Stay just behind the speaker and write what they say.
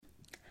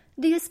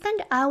Do you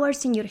spend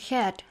hours in your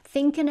head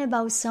thinking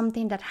about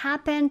something that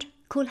happened,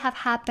 could have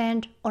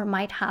happened, or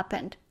might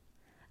happen?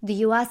 Do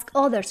you ask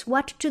others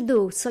what to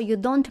do so you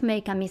don't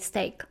make a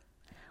mistake?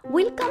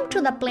 Welcome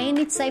to the Playing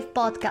It Safe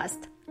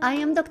podcast. I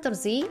am Dr.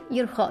 Z,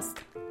 your host.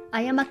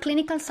 I am a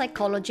clinical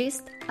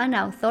psychologist, an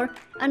author,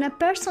 and a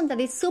person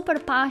that is super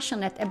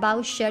passionate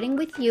about sharing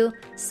with you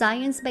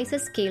science-based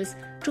skills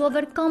to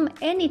overcome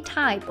any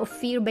type of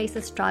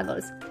fear-based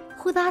struggles.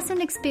 Who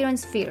doesn't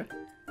experience fear?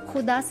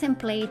 Who doesn't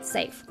play it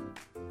safe?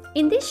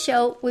 In this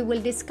show, we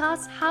will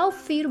discuss how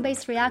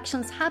fear-based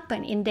reactions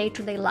happen in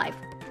day-to-day life,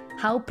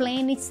 how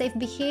playing it safe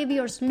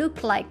behaviors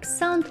look like,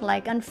 sound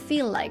like, and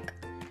feel like,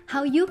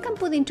 how you can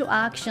put into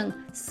action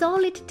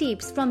solid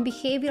tips from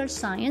behavioral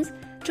science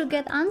to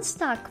get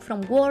unstuck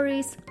from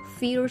worries,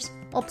 fears,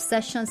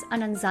 obsessions,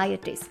 and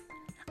anxieties,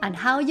 and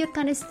how you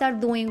can start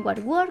doing what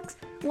works,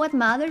 what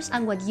matters,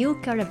 and what you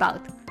care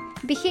about.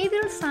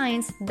 Behavioral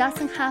science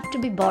doesn't have to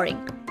be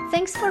boring.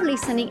 Thanks for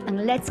listening,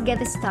 and let's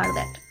get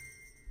started.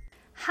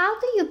 How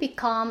do you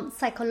become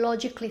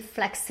psychologically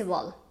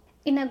flexible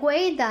in a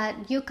way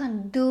that you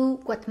can do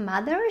what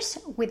matters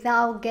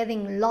without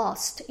getting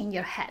lost in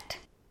your head?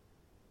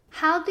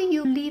 How do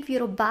you live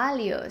your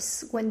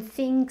values when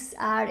things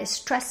are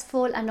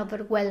stressful and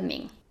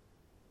overwhelming?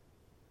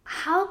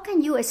 How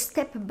can you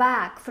step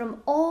back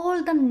from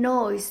all the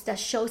noise that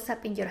shows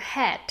up in your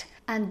head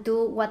and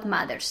do what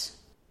matters?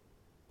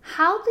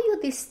 How do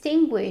you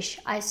distinguish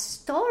a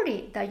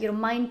story that your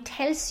mind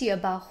tells you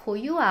about who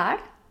you are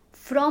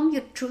from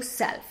your true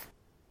self?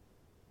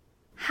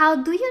 How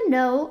do you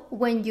know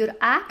when your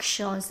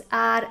actions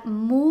are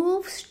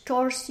moves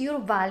towards your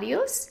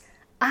values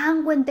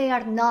and when they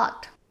are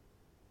not?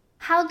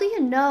 How do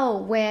you know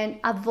when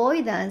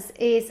avoidance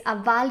is a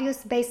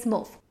values-based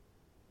move?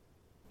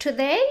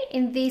 Today,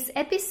 in this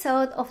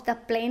episode of the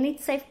Playing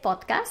It Safe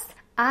podcast,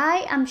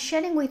 I am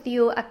sharing with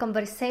you a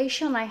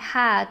conversation I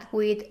had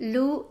with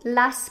Lou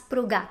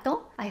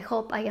Lasprugato. I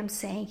hope I am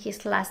saying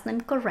his last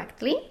name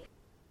correctly.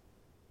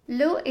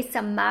 Lou is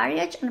a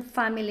marriage and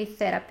family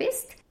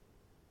therapist.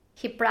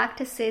 He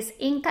practices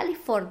in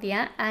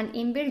California and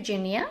in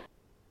Virginia.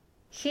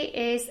 He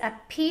is a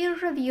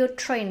peer-reviewed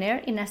trainer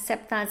in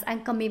Acceptance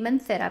and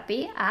Commitment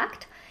Therapy,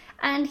 ACT,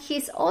 and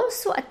he's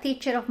also a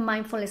teacher of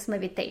mindfulness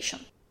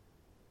meditation.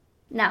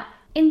 Now,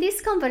 in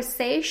this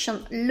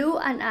conversation, Lou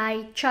and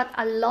I chat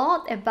a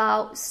lot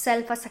about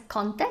self as a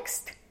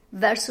context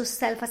versus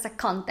self as a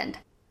content.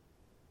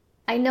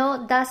 I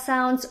know that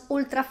sounds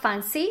ultra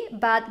fancy,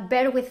 but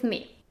bear with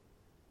me.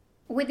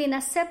 Within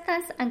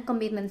acceptance and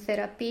commitment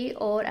therapy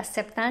or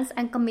acceptance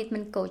and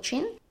commitment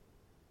coaching,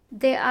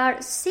 there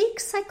are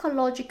 6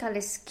 psychological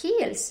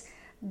skills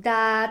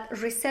that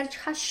research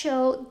has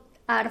shown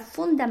are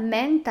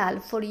fundamental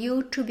for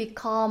you to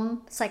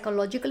become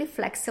psychologically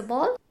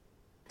flexible,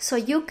 so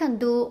you can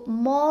do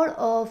more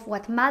of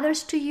what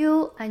matters to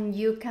you and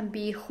you can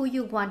be who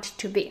you want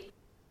to be.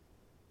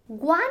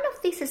 One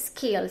of these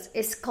skills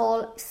is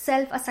called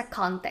self as a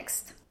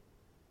context.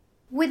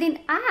 Within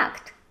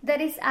ACT,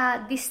 there is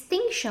a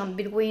distinction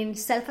between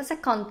self as a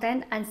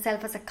content and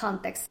self as a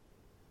context.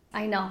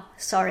 I know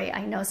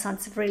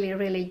sounds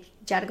really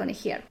jargony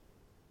here.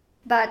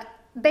 But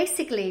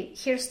basically,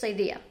 here's the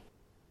idea.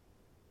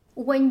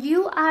 When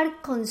you are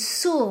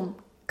consumed,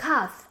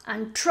 caught,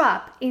 and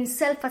trapped in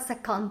self as a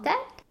content,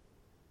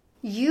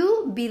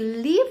 you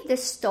believe the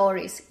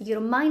stories your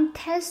mind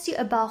tells you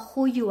about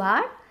who you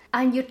are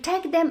and you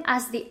take them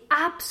as the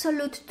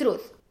absolute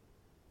truth.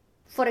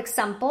 For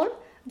example,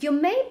 you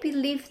may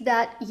believe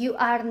that you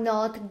are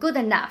not good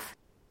enough,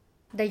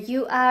 that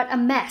you are a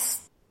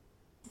mess,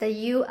 that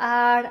you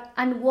are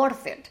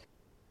unworthy,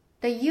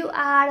 that you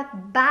are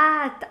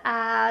bad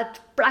at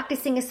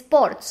practicing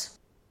sports.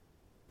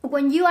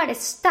 When you are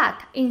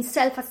stuck in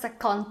self as a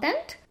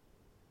content,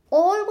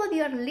 all what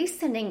you are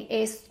listening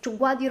is to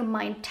what your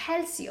mind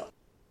tells you.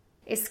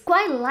 It's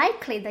quite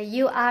likely that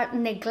you are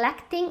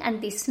neglecting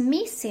and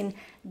dismissing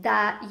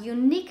the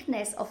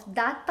uniqueness of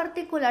that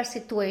particular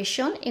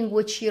situation in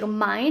which your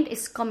mind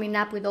is coming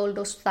up with all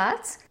those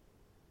thoughts.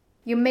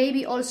 You may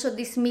be also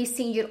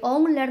dismissing your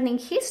own learning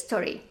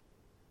history.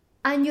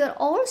 And you're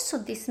also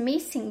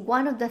dismissing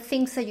one of the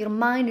things that your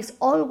mind is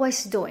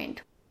always doing.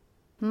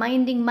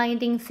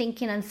 Minding,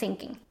 thinking, and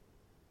thinking.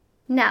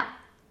 Now,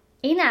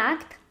 in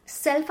ACT,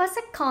 self as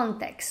a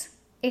context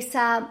is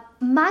a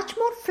much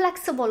more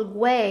flexible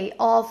way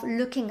of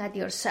looking at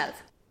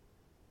yourself.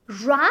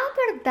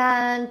 Rather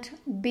than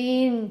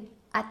being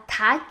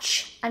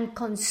attached and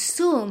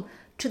consumed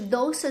to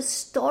those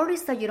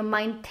stories that your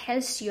mind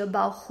tells you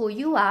about who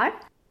you are,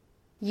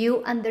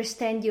 you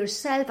understand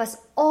yourself as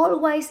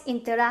always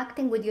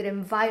interacting with your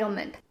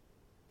environment,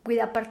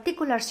 with a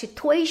particular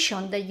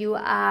situation that you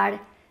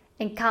are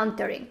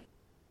encountering.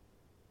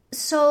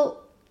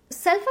 So,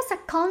 self as a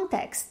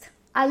context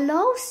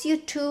allows you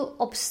to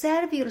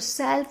observe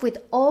yourself with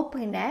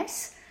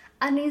openness,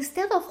 and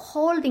instead of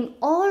holding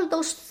all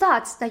those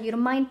thoughts that your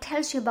mind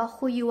tells you about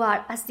who you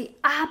are as the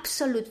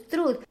absolute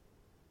truth,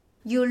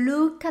 You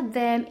look at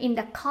them in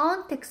the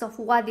context of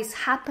what is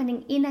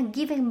happening in a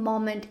given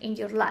moment in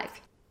your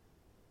life.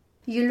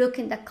 You look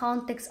in the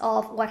context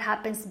of what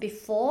happens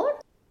before,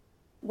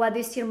 what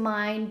is your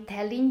mind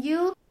telling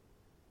you,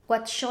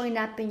 what's showing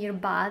up in your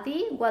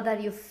body, what are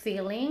you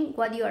feeling,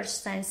 what you are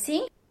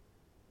sensing,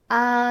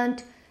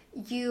 and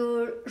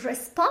your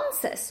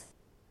responses.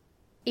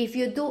 If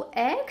you do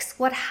X,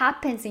 what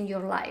happens in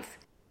your life?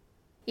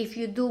 If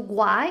you do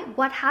Y,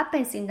 what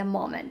happens in the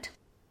moment?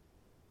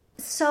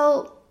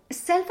 So,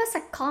 self as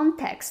a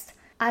context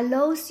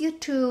allows you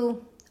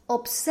to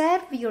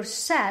observe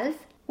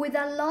yourself with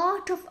a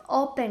lot of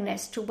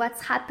openness to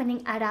what's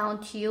happening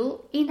around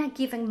you in a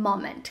given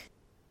moment.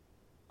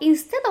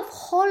 Instead of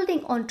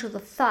holding on to the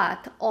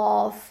thought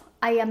of,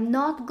 I am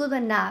not good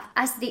enough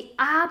as the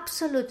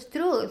absolute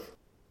truth,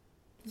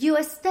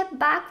 you step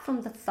back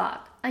from the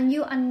thought and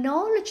you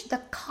acknowledge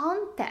the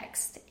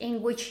context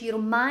in which your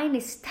mind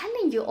is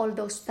telling you all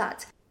those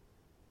thoughts.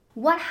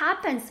 What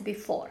happens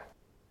before?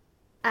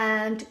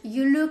 And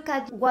you look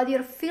at what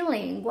you're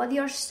feeling, what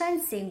you're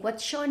sensing,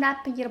 what's showing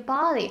up in your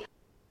body,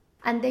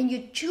 and then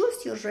you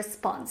choose your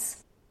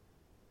response.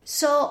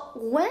 So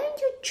when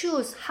you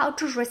choose how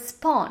to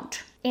respond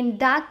in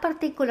that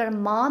particular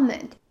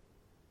moment,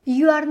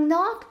 you are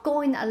not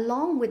going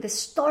along with the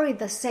story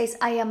that says,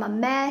 I am a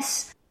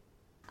mess,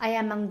 I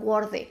am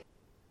unworthy,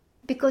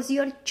 because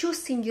you're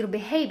choosing your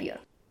behavior.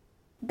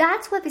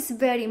 That's what is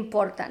very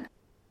important.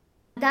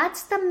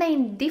 That's the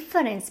main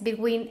difference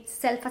between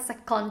self as a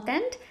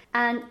content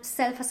and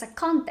self as a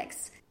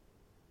context.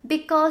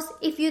 Because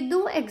if you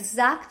do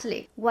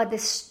exactly what the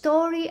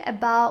story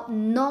about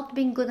not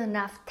being good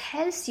enough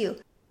tells you,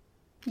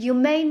 you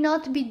may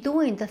not be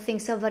doing the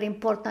things that are very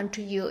important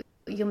to you.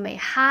 You may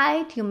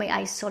hide, you may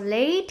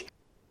isolate,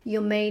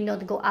 you may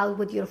not go out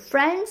with your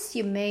friends,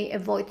 you may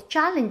avoid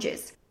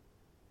challenges.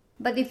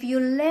 But if you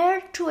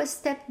learn to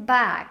step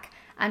back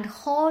and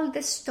hold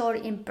the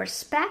story in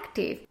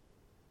perspective,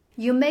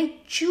 you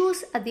may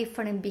choose a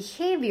different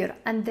behavior,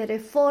 and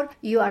therefore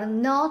you are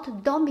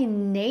not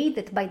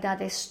dominated by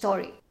that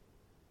story.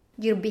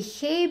 Your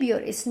behavior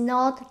is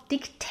not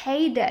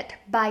dictated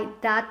by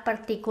that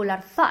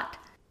particular thought.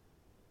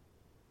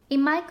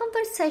 In my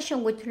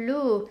conversation with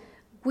Lou,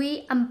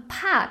 we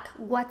unpack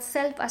what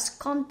self as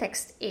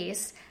context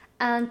is,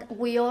 and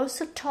we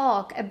also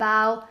talk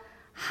about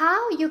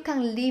how you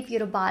can live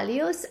your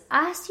values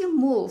as you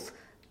move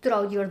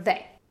throughout your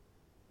day.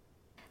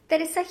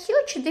 There is a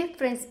huge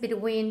difference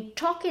between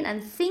talking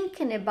and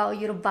thinking about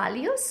your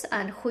values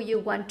and who you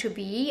want to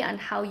be and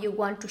how you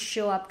want to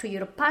show up to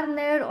your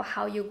partner or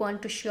how you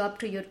want to show up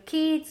to your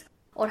kids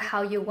or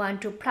how you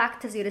want to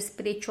practice your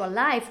spiritual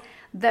life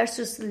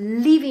versus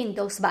living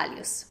those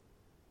values.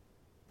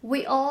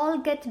 We all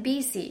get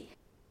busy.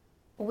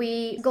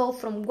 We go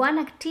from one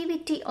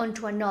activity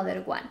onto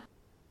another one.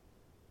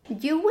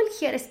 You will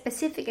hear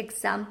specific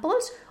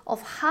examples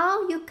of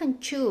how you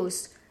can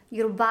choose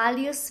your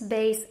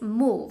values-based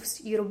moves,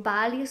 your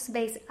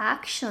values-based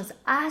actions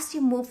as you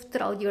move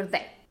throughout your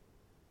day.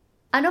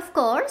 And of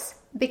course,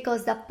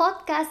 because the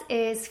podcast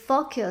is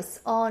focused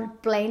on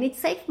playing it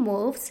safe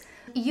moves,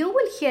 you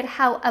will hear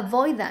how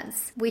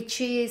avoidance, which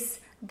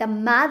is the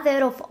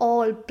mother of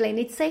all playing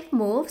it safe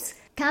moves,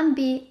 can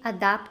be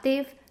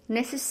adaptive,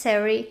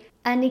 necessary,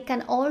 and it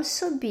can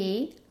also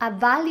be a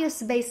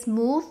values-based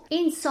move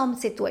in some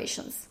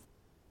situations.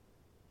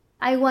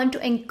 I want to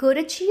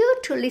encourage you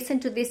to listen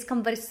to this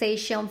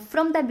conversation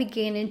from the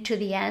beginning to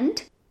the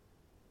end.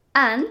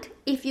 And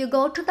if you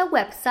go to the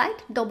website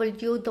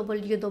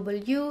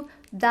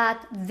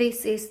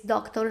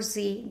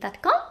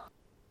www.thisisdrz.com,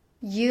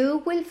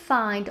 you will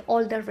find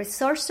all the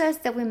resources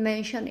that we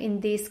mentioned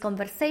in this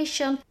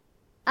conversation,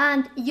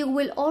 and you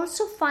will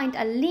also find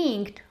a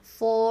link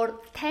for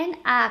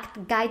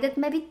 10-act guided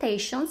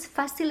meditations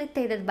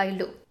facilitated by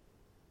Lou.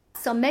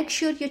 So make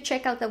sure you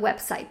check out the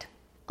website.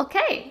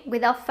 Okay,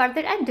 without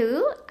further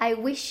ado, I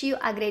wish you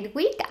a great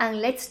week and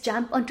let's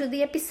jump onto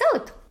the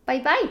episode.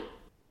 Bye-bye.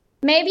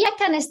 Maybe I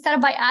can start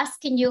by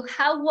asking you,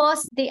 how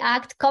was the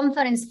ACT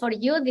conference for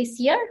you this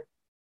year?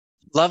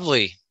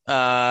 Lovely.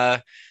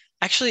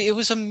 Actually, it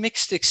was a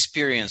mixed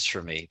experience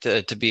for me,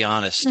 to be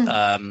honest.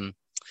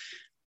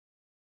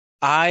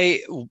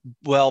 I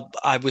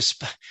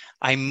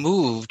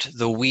moved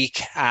the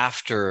week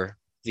after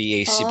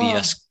the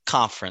ACBS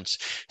conference.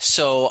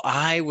 So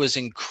I was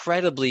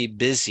incredibly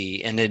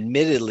busy and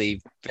admittedly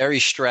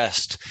very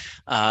stressed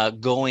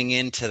going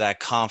into that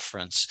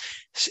conference.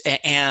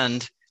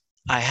 And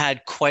I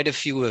had quite a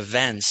few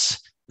events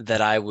that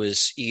I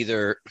was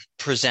either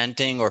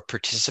presenting or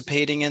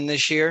participating in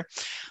this year.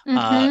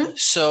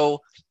 So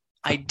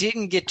I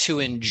didn't get to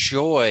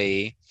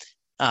enjoy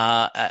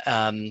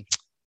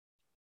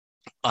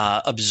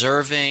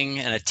observing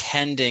and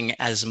attending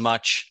as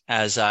much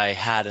as I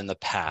had in the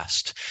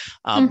past.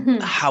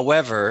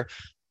 However,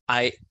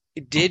 I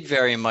did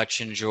very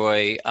much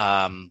enjoy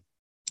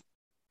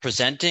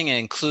presenting,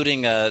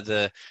 including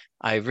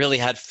I really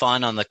had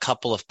fun on the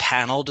couple of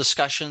panel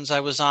discussions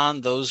I was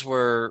on. Those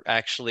were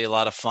actually a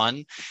lot of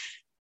fun.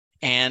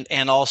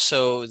 and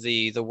also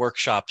the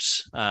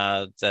workshops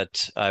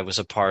that I was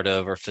a part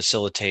of or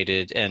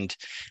facilitated. And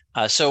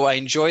so I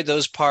enjoyed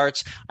those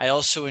parts. I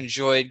also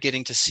enjoyed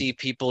getting to see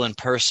people in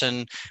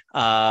person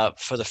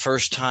for the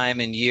first time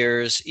in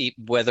years,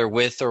 whether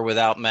with or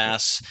without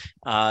masks.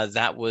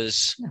 That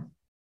was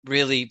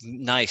really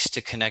nice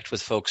to connect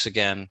with folks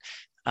again.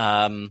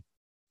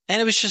 And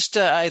it was just,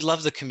 I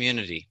love the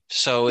community.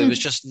 So it was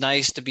just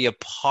nice to be a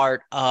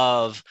part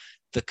of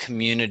the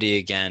community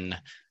again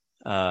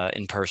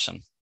in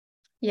person.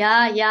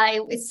 Yeah,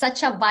 it's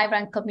such a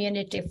vibrant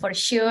community for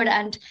sure.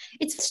 And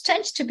it's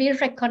strange to be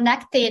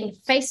reconnecting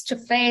face to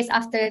face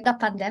after the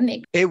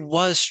pandemic. It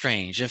was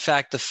strange. In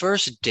fact, the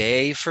first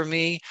day for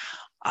me,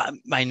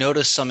 I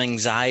noticed some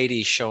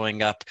anxiety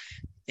showing up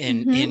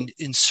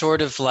in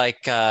sort of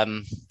like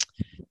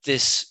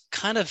this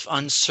kind of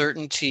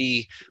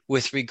uncertainty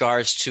with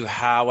regards to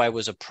how I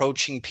was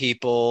approaching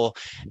people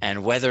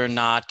and whether or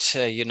not,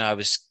 I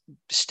was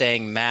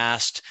staying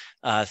masked,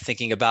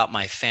 thinking about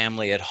my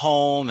family at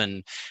home.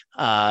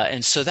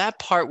 And so that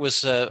part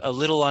was a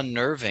little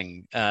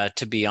unnerving,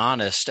 to be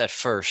honest, at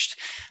first.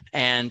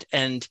 And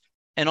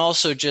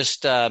also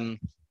just,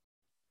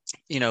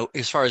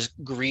 as far as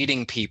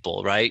greeting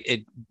people,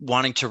 right?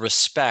 Wanting to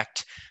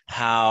respect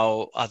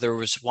how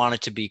others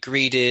wanted to be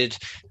greeted,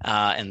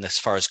 and as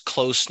far as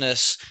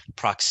closeness,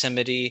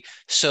 proximity.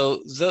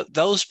 So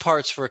those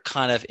parts were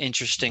kind of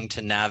interesting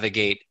to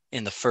navigate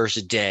in the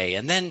first day.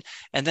 And then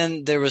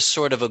there was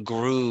sort of a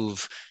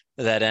groove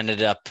that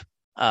ended up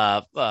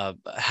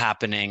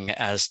happening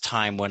as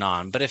time went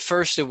on. But at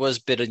first it was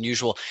a bit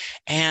unusual.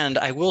 And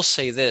I will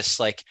say this,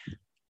 like,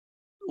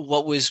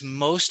 what was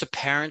most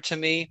apparent to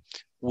me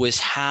was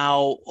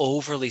how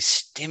overly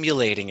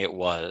stimulating it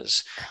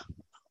was,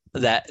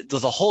 that the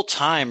whole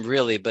time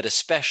really, but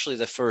especially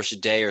the first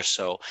day or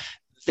so,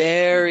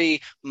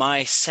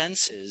 my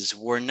senses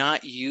were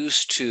not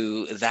used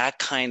to that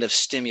kind of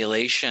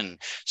stimulation.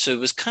 So it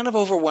was kind of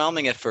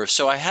overwhelming at first.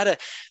 So I had to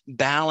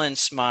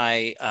balance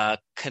my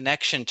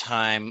connection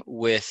time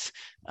with,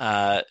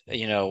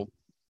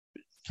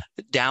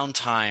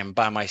 downtime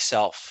by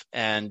myself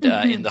and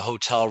in the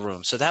hotel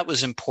room. So that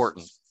was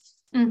important.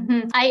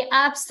 I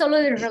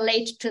absolutely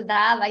relate to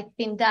that. I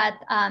think that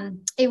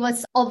it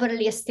was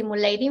overly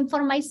stimulating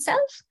for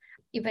myself,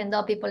 even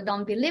though people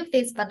don't believe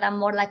this, but I'm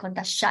more like on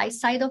the shy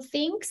side of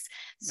things.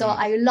 So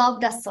I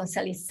love that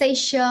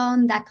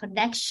socialization, that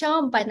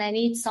connection, but I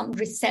need some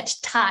reset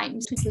time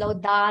to slow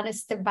down,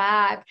 step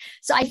back.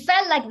 So I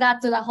felt like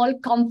that to the whole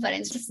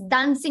conference, just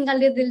dancing a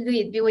little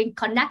bit, doing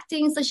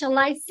connecting,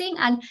 socializing,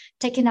 and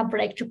taking a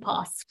break to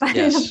pause.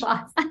 Yes.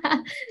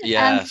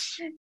 Yes.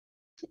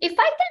 If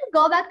I can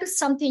go back to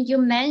something you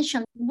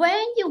mentioned,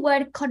 when you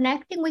were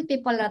connecting with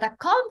people at a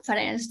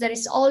conference, there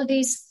is all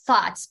these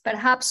thoughts,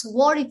 perhaps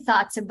worried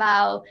thoughts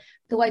about,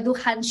 do I do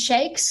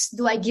handshakes?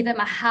 Do I give them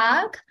a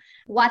hug?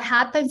 What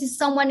happens if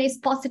someone is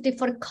positive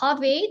for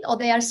COVID or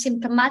they are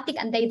symptomatic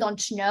and they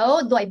don't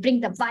know? Do I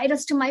bring the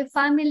virus to my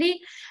family?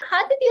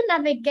 How did you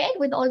navigate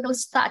with all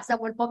those thoughts that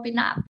were popping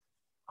up?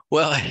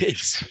 Well,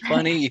 it's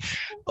funny.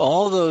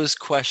 All those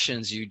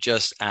questions you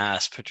just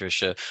asked,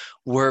 Patricia,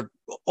 were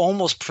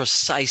almost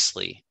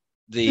precisely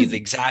the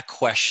exact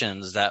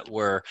questions that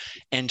were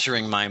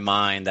entering my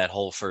mind that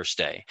whole first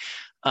day.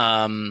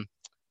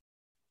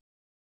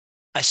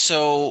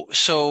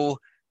 So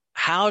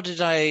how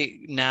did I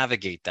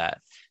navigate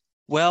that?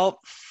 Well,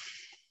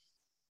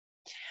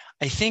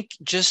 I think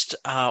just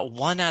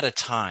one at a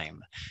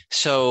time.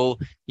 So,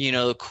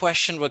 the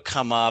question would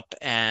come up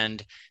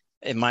and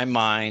in my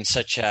mind,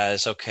 such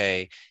as,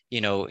 okay,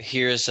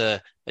 here's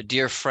a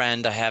dear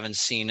friend I haven't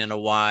seen in a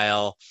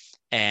while,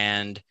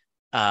 and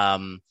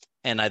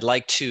I'd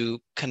like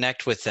to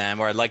connect with them,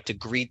 or I'd like to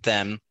greet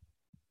them.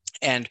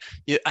 And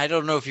I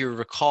don't know if you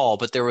recall,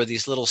 but there were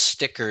these little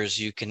stickers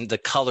the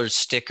colored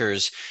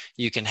stickers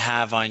you can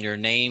have on your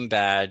name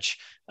badge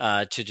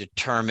to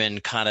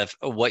determine kind of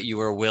what you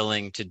were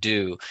willing to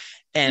do.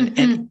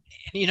 And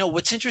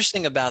what's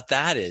interesting about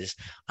that is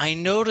I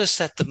noticed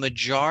that the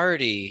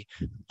majority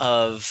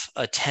of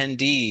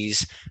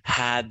attendees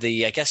had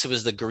I guess it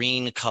was the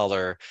green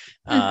color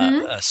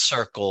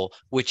circle,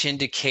 which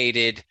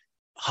indicated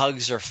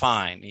hugs are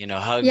fine,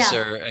 hugs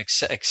are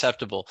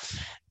acceptable.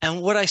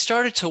 And what I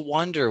started to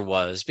wonder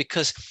was,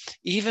 because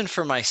even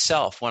for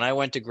myself, when I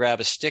went to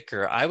grab a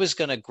sticker, I was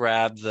going to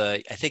grab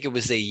I think it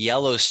was the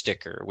yellow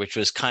sticker, which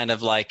was kind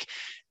of like,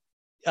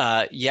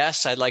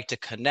 yes, I'd like to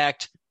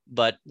connect,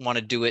 but want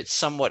to do it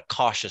somewhat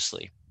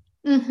cautiously.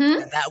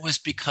 And that was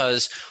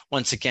because,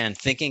 once again,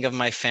 thinking of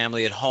my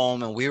family at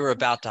home, and we were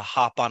about to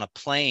hop on a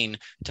plane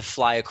to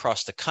fly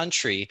across the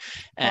country.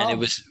 And it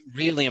was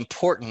really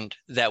important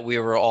that we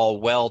were all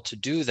well to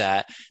do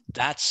that.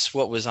 That's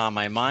what was on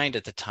my mind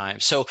at the time.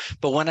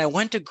 But when I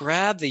went to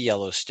grab the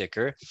yellow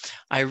sticker,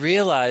 I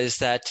realized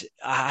that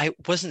I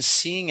wasn't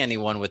seeing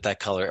anyone with that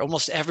color.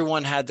 Almost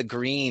everyone had the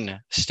green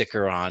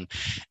sticker on.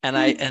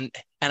 And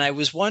I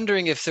was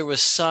wondering if there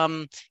was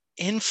some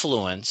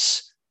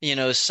influence,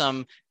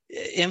 some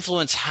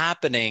influence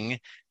happening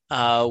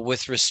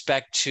with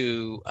respect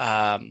to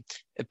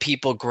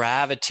people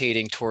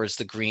gravitating towards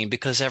the green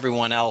because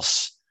everyone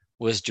else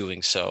was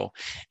doing so.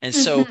 And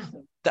so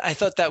I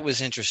thought that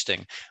was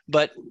interesting.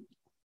 But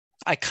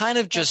I kind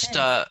of just,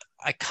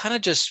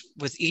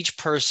 with each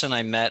person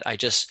I met, I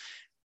just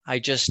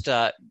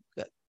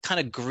kind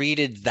of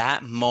greeted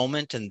that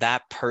moment and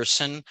that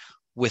person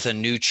with a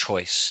new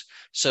choice.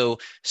 So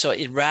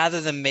rather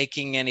than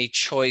making any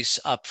choice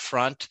up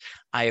front,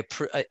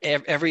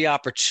 every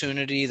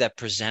opportunity that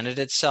presented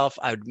itself,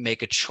 I would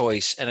make a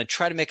choice, and I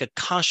try to make a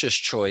conscious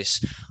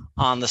choice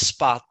on the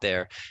spot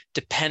there,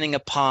 depending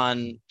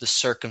upon the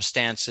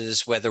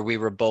circumstances, whether we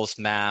were both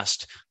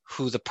masked,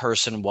 who the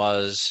person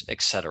was,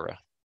 etc.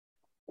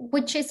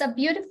 Which is a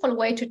beautiful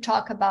way to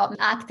talk about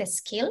ACT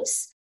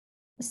skills,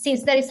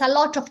 since there is a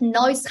lot of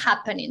noise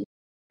happening.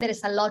 There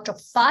is a lot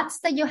of thoughts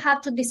that you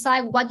have to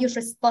decide what you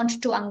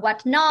respond to and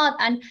what not,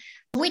 and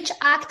which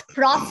ACT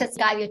process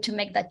guide you to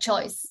make that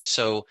choice.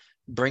 So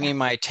bringing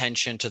my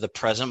attention to the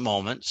present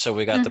moment. So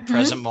we got the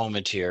present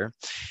moment here.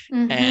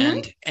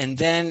 And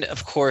then,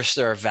 of course,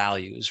 there are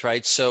values,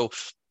 right? So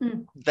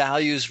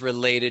values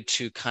related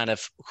to kind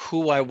of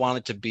who I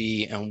wanted to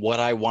be and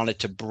what I wanted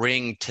to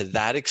bring to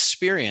that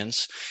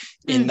experience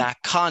in that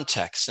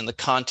context, in the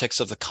context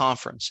of the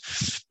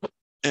conference,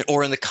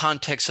 or in the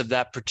context of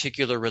that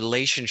particular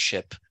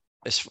relationship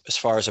as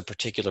far as a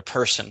particular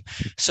person.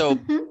 So,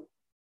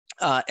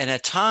 and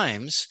at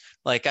times,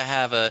 like I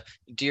have a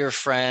dear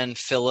friend,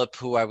 Philip,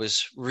 who I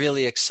was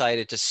really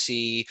excited to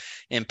see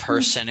in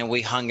person, and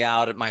we hung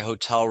out at my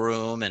hotel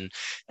room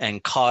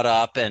and caught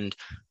up. And,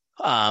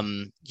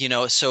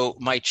 so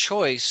my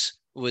choice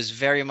was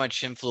very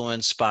much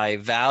influenced by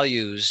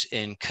values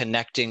in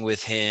connecting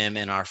with him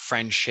in our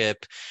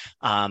friendship.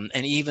 And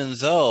even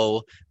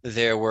though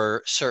there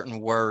were certain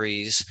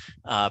worries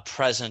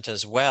present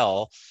as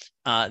well,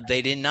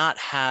 they did not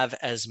have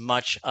as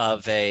much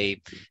of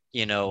a,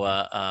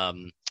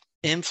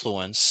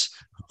 influence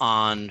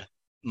on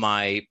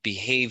my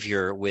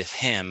behavior with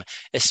him,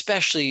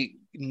 especially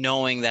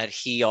knowing that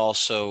he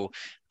also,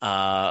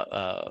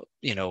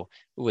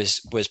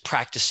 was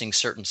practicing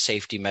certain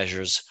safety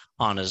measures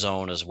on his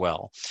own as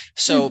well.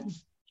 So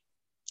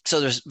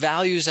there's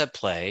values at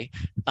play.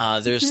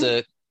 There's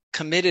the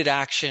committed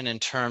action in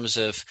terms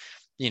of,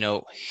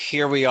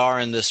 here we are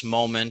in this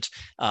moment,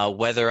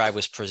 whether I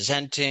was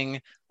presenting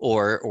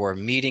or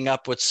meeting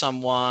up with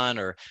someone,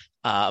 or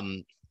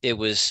it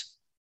was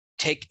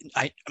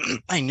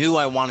I knew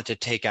I wanted to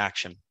take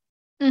action.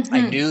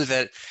 I knew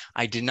that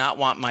I did not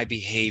want my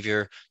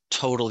behavior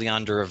totally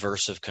under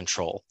aversive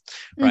control,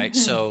 right?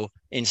 So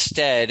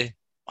instead,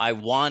 I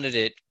wanted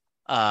it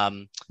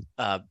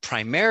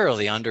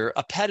primarily under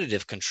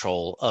appetitive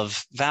control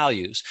of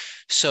values.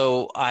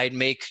 So I'd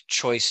make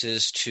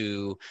choices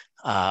to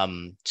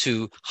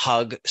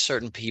hug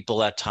certain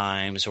people at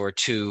times, or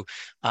to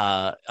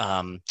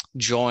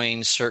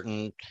join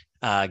certain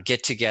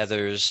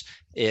get-togethers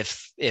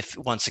if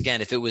once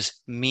again, if it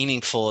was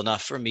meaningful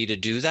enough for me to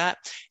do that.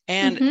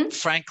 And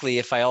frankly,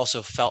 if I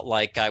also felt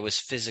like I was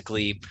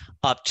physically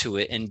up to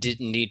it and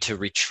didn't need to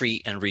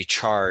retreat and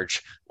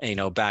recharge,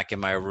 back in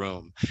my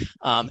room.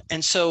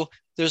 And so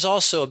there's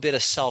also a bit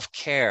of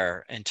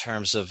self-care in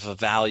terms of a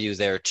value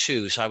there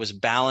too. So I was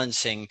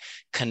balancing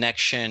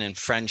connection and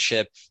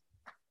friendship,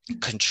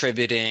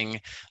 contributing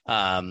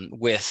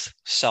with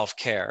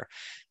self-care.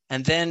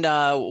 And then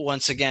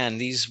once again,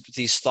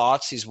 these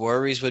thoughts, these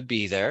worries would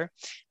be there.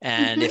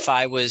 And if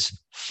I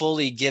was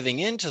fully giving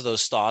into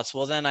those thoughts,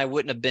 well, then I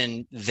wouldn't have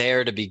been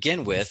there to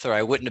begin with, or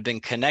I wouldn't have been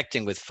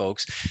connecting with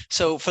folks.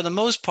 So for the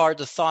most part,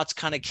 the thoughts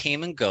kind of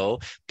came and go.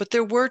 But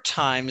there were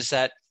times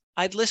that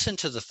I'd listen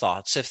to the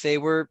thoughts if they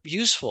were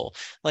useful.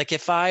 Like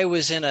if I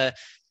was in a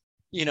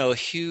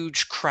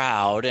huge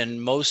crowd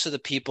and most of the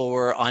people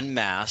were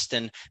unmasked,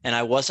 and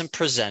I wasn't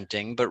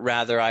presenting, but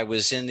rather I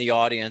was in the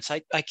audience,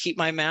 I keep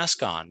my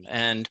mask on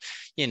and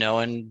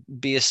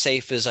be as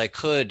safe as I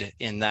could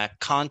in that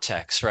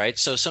context, right?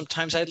 So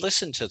sometimes I'd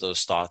listen to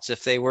those thoughts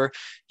if they were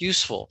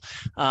useful.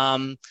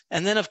 And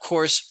then, of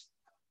course,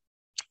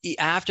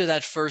 after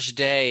that first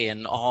day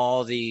and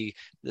all the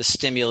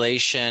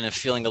stimulation and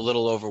feeling a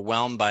little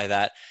overwhelmed by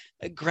that,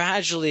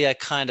 gradually I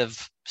kind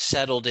of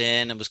settled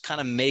in and was kind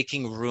of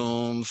making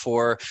room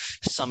for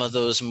some of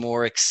those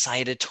more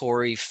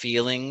excitatory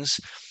feelings,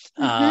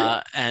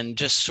 and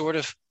just sort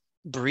of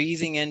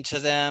breathing into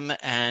them,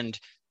 and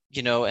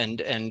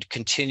and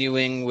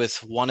continuing with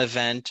one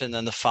event and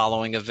then the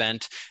following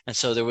event. And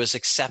so there was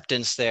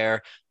acceptance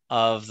there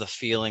of the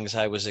feelings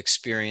I was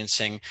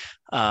experiencing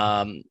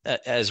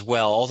as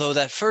well. Although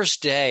that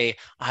first day,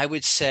 I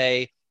would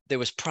say there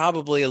was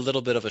probably a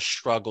little bit of a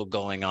struggle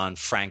going on,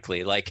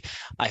 frankly. Like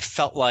I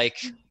felt like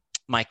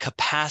my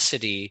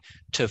capacity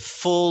to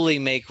fully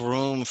make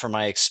room for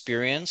my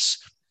experience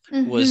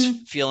was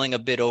feeling a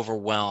bit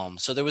overwhelmed.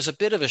 So there was a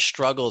bit of a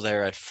struggle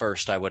there at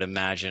first, I would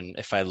imagine,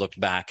 if I looked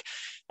back.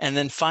 And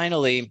then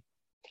finally,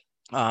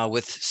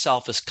 with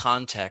self as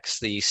context,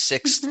 the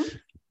sixth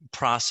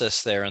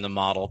process there in the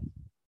model,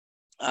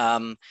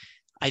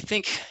 I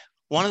think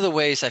one of the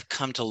ways I've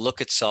come to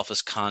look at self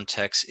as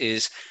context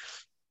is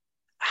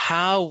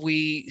how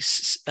we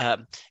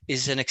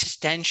is an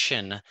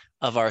extension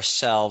of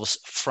ourselves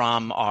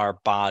from our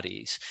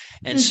bodies.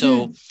 And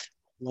so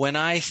when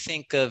I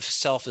think of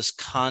self as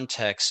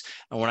context,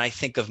 and when I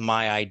think of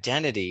my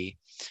identity,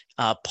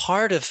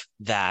 part of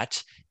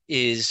that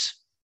is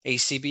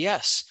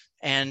ACBS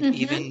and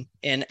even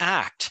in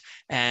ACT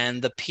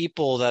and the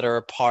people that are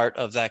a part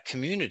of that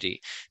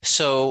community.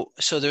 So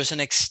there's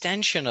an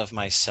extension of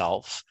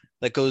myself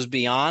that goes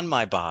beyond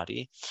my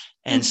body.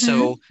 And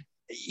so,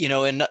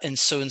 and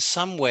so in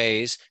some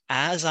ways,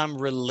 as I'm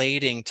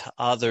relating to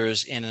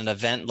others in an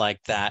event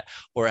like that,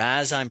 or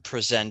as I'm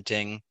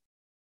presenting,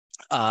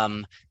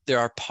 there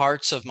are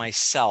parts of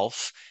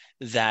myself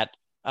that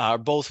are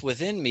both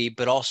within me,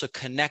 but also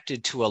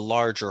connected to a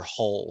larger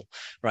whole,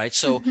 right?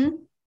 So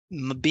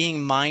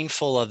being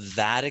mindful of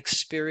that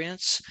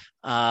experience,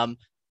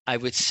 I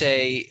would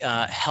say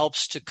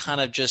helps to kind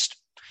of just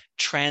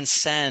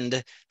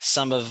transcend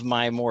some of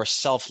my more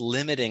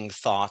self-limiting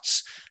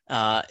thoughts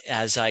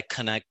as I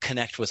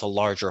connect with a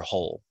larger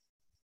whole.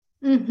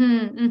 Thank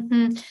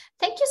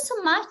you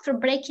so much for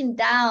breaking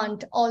down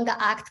all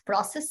the ACT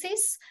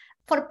processes.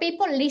 For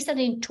people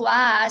listening to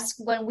us,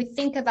 when we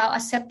think about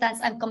acceptance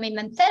and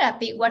commitment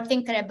therapy, we're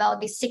thinking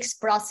about the 6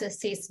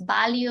 processes: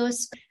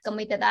 values,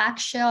 committed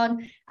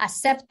action,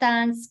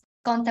 acceptance,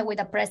 contact with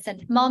the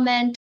present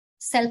moment,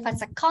 self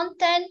as a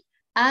content,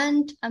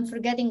 and I'm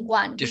forgetting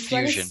one.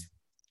 Diffusion.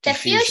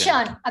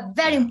 Diffusion, a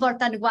very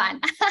important one.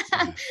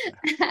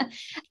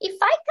 If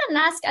I can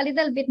ask a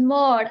little bit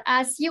more,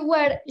 as you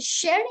were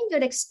sharing your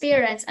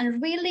experience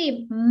and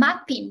really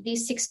mapping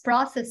these 6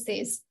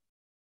 processes,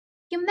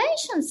 you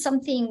mentioned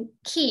something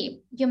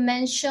key. You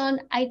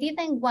mentioned, I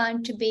didn't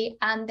want to be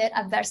under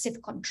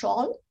aversive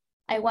control.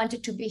 I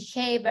wanted to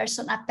behave based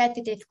on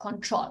appetitive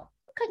control.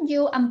 Can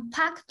you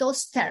unpack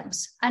those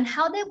terms and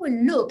how they will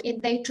look in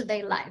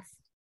day-to-day life?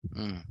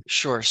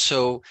 Sure.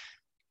 So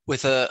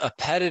with a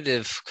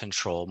appetitive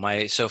control,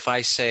 so if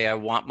I say I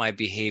want my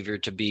behavior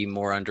to be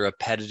more under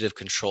appetitive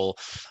control,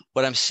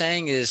 what I'm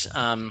saying is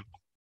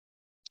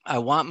I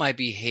want my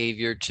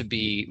behavior to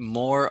be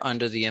more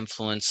under the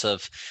influence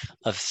of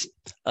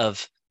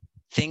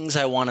things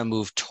I want to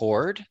move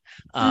toward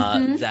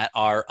that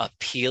are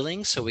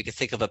appealing. So we could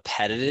think of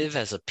appetitive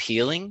as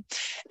appealing,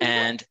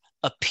 and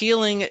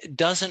appealing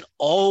doesn't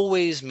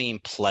always mean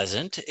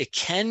pleasant. It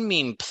can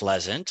mean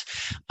pleasant,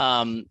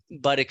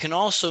 but it can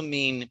also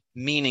mean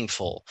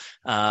meaningful.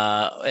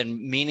 And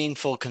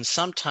meaningful can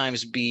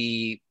sometimes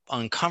be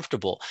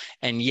uncomfortable.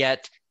 And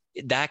yet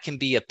that can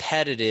be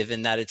appetitive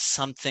in that it's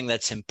something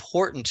that's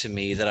important to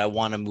me that I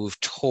want to move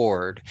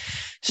toward.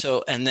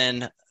 So, and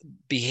then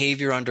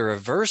behavior under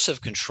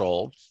aversive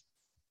control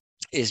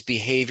is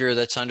behavior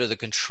that's under the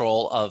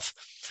control of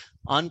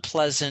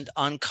unpleasant,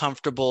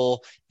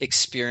 uncomfortable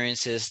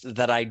experiences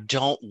that I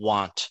don't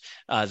want,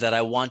 that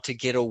I want to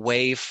get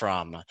away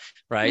from,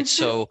 right?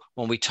 So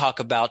when we talk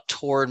about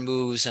toward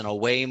moves and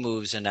away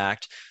moves in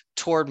ACT,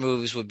 toward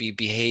moves would be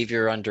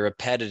behavior under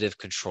appetitive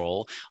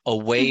control.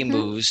 Away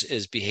moves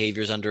is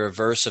behaviors under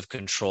aversive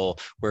control.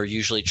 We're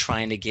usually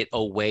trying to get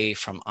away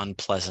from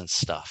unpleasant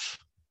stuff.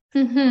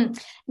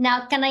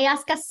 Now, can I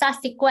ask a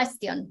sassy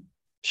question?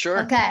 Sure.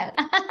 Okay.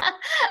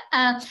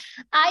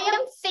 I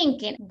am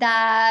thinking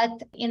that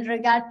in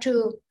regard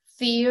to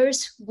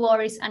fears,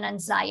 worries, and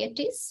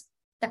anxieties,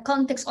 the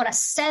context or a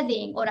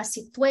setting or a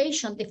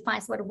situation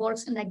defines what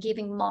works in a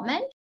given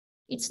moment.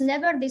 It's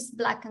never this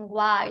black and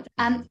white.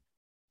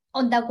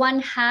 On the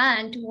one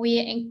hand, we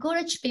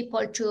encourage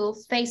people to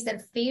face their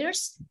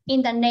fears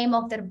in the name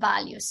of their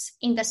values,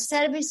 in the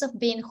service of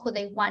being who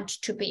they want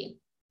to be.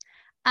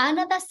 And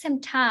at the same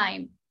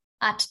time,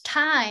 at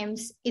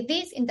times, it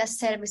is in the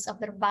service of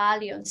their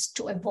values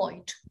to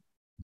avoid.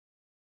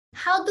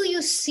 How do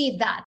you see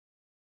that?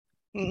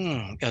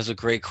 That's a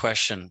great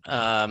question.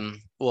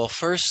 Well,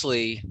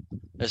 firstly,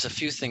 there's a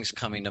few things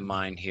coming to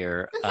mind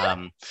here.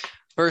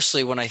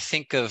 Firstly, when I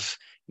think of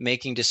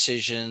making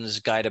decisions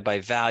guided by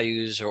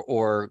values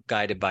or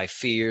guided by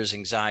fears,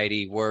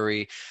 anxiety,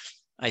 worry,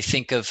 I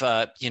think of,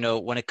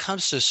 when it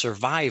comes to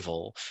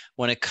survival,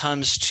 when it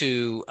comes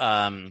to,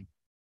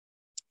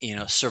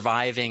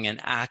 surviving an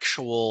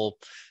actual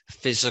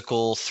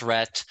physical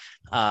threat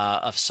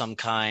of some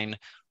kind,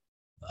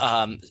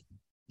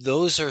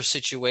 those are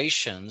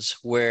situations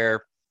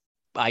where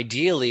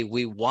ideally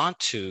we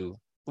want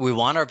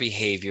our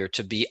behavior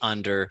to be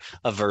under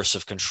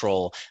aversive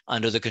control,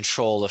 under the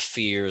control of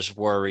fears,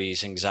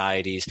 worries,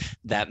 anxieties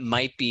that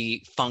might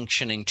be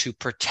functioning to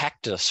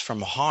protect us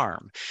from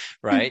harm,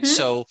 right?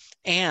 So,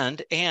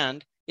 and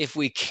if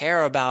we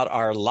care about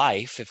our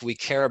life, if we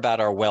care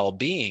about our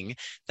well-being,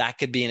 that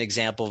could be an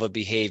example of a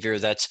behavior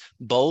that's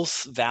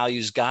both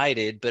values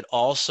guided, but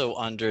also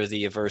under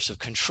the aversive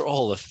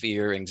control of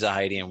fear,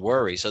 anxiety, and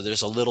worry. So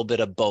there's a little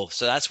bit of both.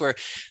 So that's where,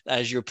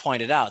 as you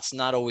pointed out, it's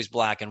not always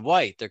black and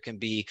white. There can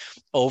be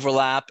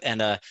overlap,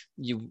 and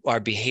our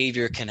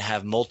behavior can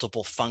have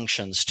multiple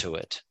functions to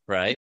it,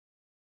 right?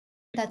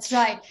 That's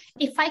right.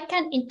 If I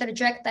can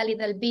interject a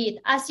little bit,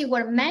 as you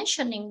were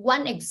mentioning,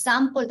 one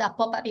example that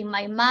popped up in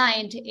my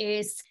mind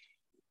is,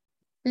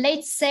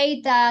 let's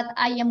say that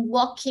I am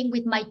walking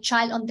with my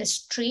child on the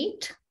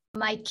street.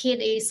 My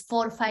kid is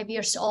 4 or 5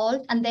 years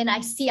old, and then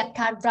I see a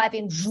car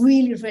driving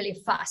really,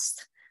 really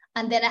fast.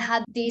 And then I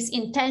had this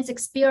intense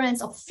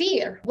experience of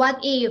fear. What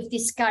if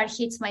this car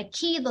hits my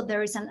kid or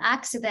there is an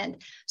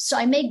accident? So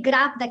I may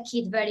grab the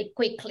kid very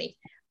quickly.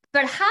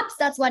 Perhaps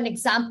that's one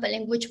example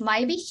in which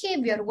my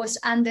behavior was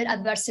under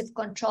aversive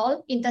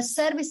control in the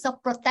service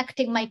of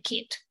protecting my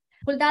kid.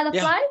 Will that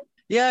Yeah. apply?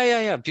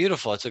 Yeah.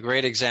 Beautiful. It's a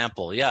great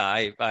example.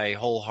 Yeah, I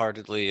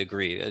wholeheartedly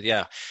agree.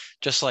 Yeah,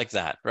 just like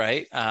that,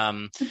 right?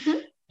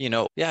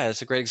 Yeah,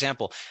 it's a great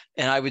example.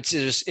 And I would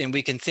just, and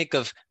we can think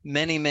of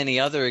many, many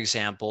other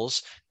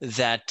examples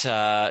that,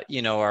 are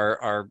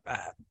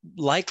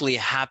likely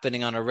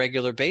happening on a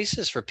regular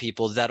basis for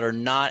people that are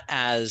not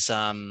as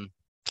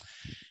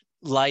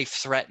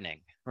life-threatening,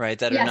 right?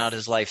 That are not Yes.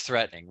 as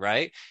life-threatening,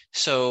 right?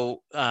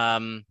 So,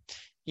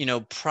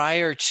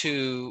 prior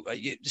to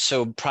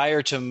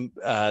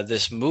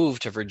this move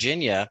to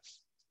Virginia,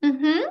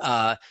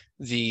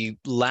 the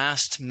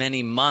last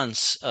many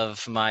months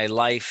of my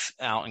life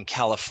out in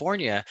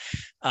California,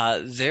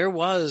 there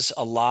was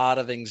a lot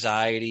of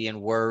anxiety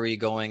and worry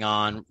going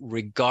on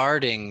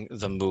regarding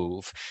the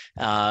move,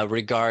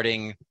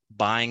 regarding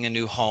buying a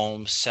new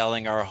home,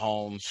 selling our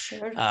home,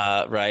 Sure.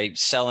 right?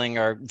 Selling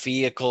our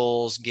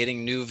vehicles,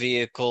 getting new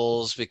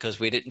vehicles because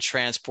we didn't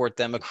transport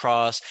them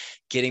across,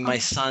 getting my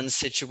son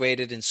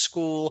situated in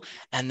school.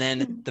 And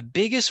then the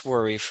biggest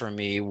worry for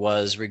me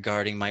was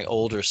regarding my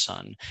older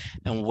son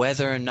and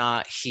whether or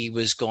not he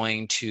was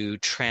going to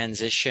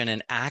transition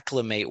and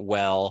acclimate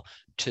well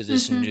to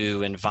this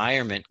new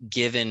environment,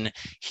 given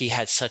he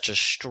had such a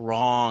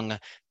strong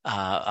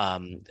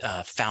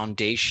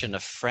foundation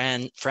of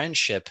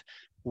friendship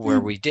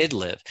where we did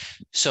live.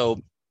 So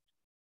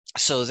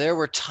there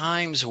were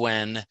times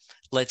when,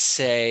 let's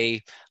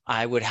say,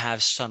 I would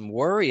have some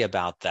worry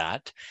about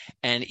that.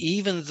 And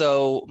even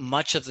though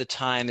much of the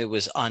time it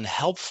was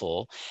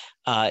unhelpful,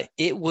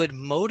 it would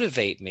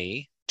motivate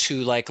me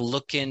to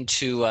look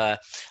into a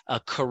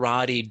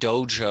karate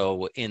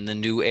dojo in the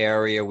new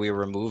area we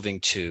were moving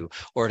to,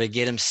 or to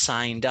get him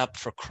signed up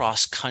for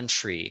cross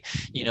country.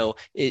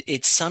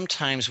 It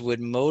sometimes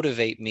would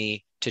motivate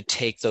me to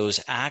take those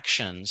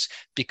actions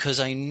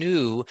because I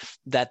knew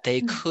that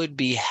they could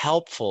be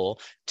helpful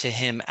to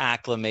him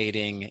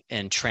acclimating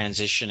and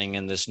transitioning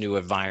in this new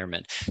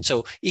environment.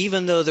 So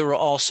even though there were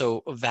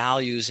also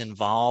values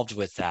involved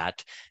with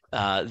that,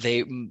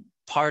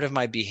 part of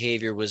my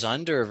behavior was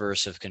under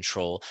aversive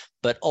control,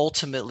 but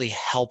ultimately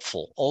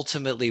helpful,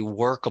 ultimately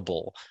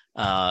workable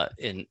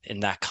in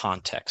that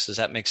context. Does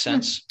that make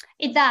sense?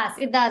 It does.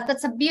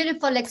 That's a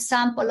beautiful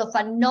example of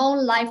a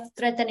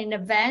non-life-threatening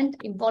event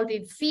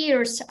involving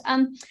fears.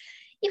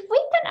 If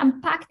we can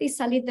unpack this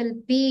a little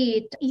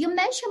bit, you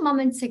mentioned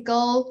moments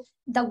ago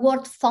the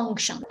word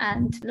function,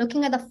 and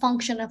looking at the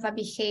function of a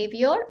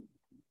behavior.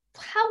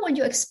 How would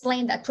you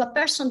explain that to a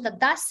person that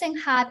doesn't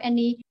have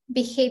any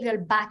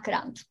behavioral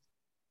background?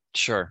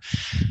 Sure.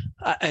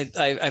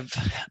 I've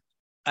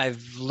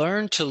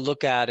learned to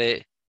look at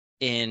it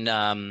in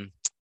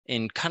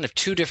kind of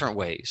two different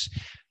ways,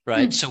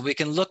 right? So we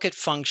can look at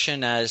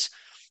function as,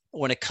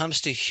 when it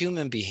comes to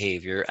human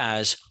behavior,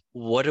 as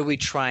what are we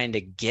trying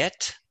to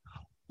get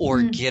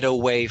or get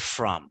away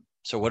from?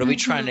 So what are we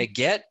trying to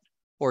get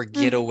or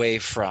get away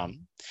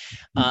from?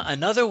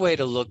 Another way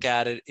to look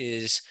at it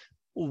is,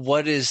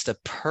 what is the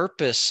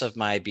purpose of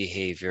my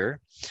behavior?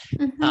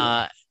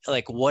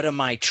 What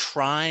am I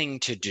trying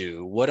to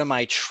do? What am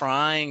I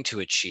trying to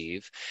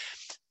achieve?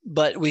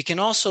 But we can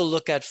also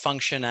look at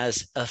function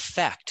as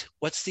effect.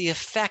 What's the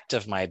effect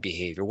of my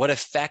behavior? What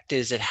effect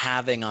is it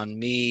having on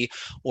me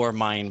or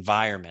my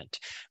environment,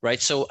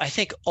 right? So I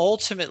think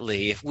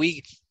ultimately, if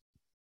we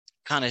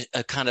kind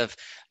of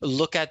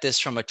look at this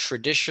from a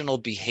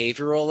traditional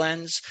behavioral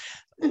lens,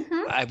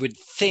 I would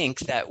think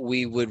that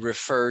we would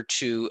refer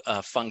to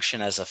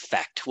function as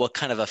effect. What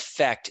kind of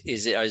effect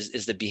is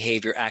the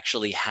behavior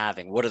actually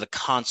having? What are the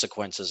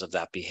consequences of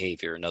that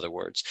behavior, in other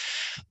words?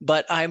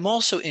 But I'm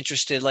also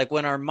interested,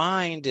 when our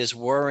mind is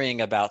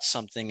worrying about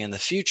something in the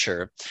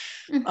future,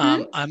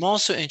 I'm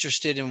also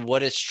interested in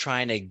what it's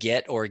trying to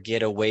get or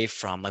get away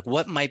from.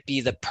 What might be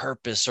the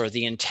purpose or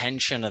the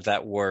intention of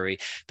that worry?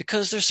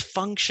 Because there's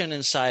function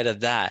inside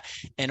of that.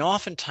 And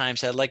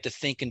oftentimes I'd like to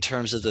think in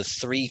terms of the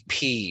 3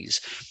 Ps.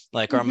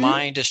 Our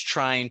mind is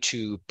trying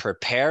to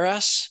prepare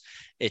us,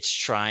 it's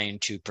trying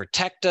to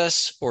protect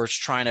us, or it's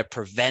trying to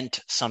prevent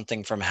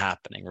something from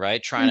happening,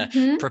 right? Trying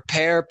to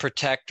prepare,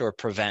 protect, or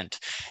prevent.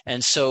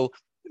 And so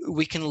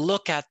we can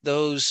look at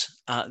those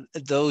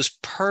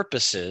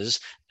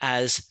purposes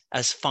as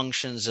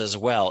functions as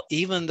well,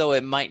 even though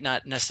it might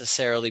not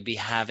necessarily be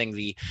having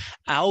the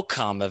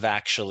outcome of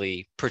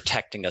actually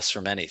protecting us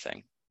from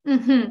anything.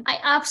 I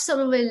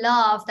absolutely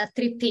love that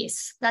 3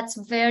 Ps. That's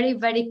very,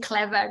 very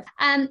clever.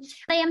 And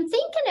I am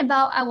thinking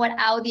about our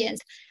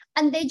audience.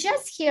 And they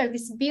just hear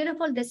this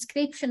beautiful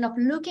description of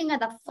looking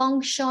at the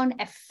function,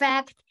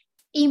 effect,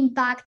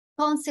 impact,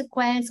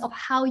 consequence of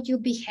how you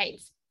behave.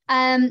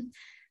 Why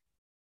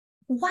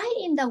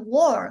in the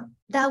world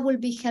that will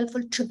be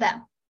helpful to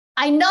them?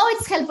 I know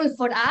it's helpful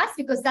for us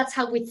because that's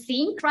how we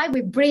think, right?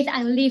 We breathe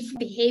and live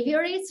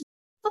behaviors.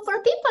 But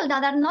for people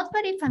that are not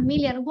very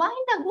familiar, why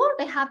in the world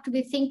they have to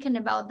be thinking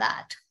about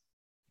that?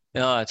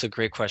 Oh, that's a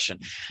great question.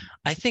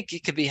 I think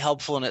it could be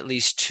helpful in at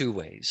least two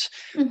ways.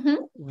 Mm-hmm.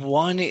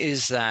 One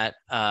is that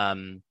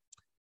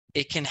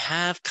it can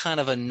have kind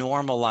of a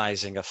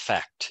normalizing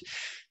effect.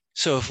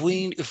 So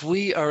if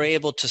we are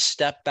able to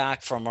step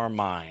back from our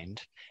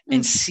mind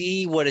and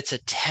see what it's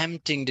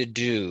attempting to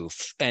do,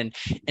 and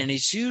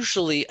it's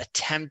usually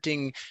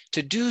attempting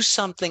to do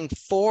something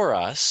for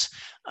us,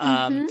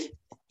 and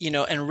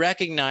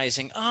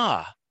recognizing,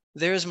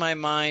 there's my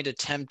mind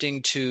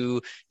attempting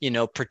to,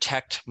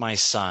 protect my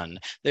son.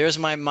 There's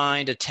my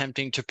mind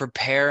attempting to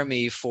prepare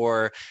me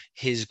for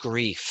his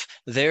grief.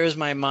 There's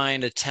my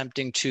mind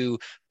attempting to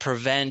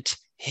prevent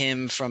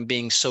him from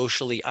being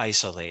socially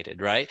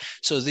isolated, right?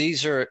 So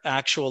these are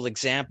actual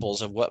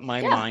examples of what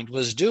my mind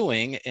was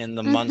doing in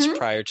the months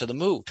prior to the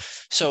move.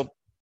 So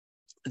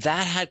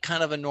that had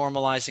kind of a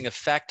normalizing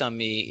effect on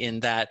me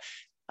in that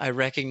I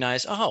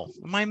recognize,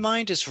 my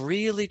mind is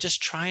really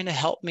just trying to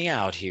help me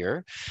out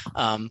here,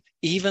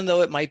 even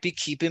though it might be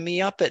keeping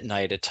me up at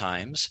night at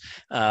times.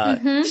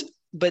 And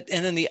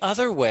then the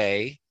other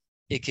way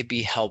it could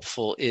be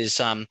helpful is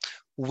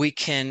we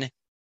can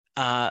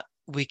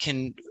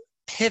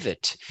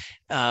pivot.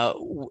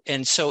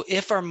 And so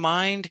if our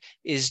mind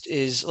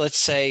is let's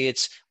say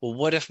it's, well,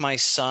 what if my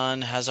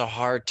son has a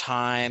hard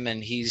time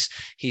and he's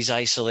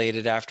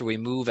isolated after we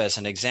move, as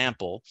an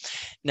example.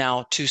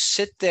 Now, to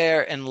sit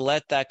there and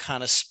let that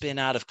kind of spin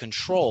out of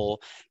control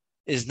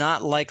is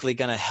not likely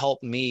going to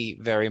help me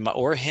very much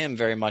or him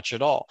very much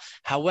at all.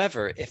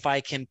 However, if I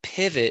can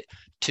pivot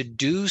to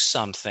do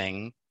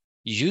something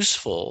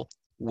useful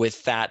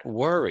with that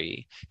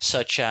worry,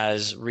 such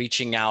as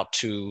reaching out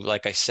to,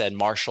 like I said,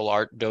 martial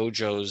art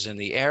dojos in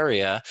the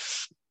area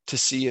to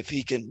see if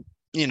he can,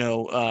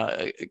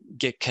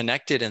 get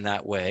connected in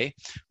that way,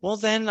 well,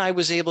 then I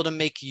was able to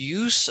make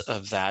use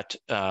of that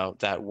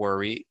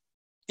worry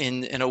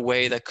in a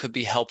way that could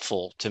be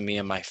helpful to me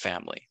and my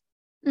family.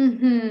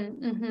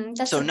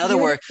 That's so in other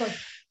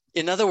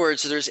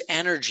words, there's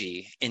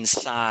energy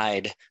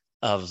inside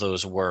of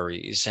those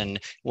worries. And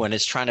when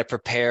it's trying to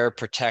prepare,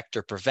 protect,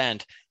 or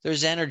prevent,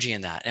 there's energy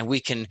in that. And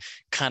we can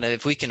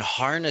if we can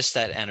harness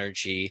that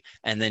energy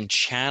and then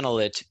channel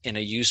it in a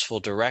useful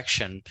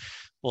direction,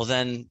 well,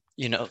 then,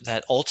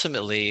 that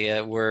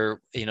ultimately we're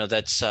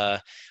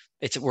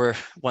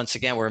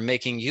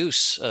making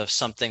use of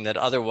something that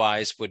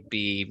otherwise would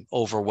be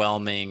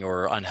overwhelming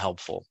or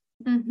unhelpful.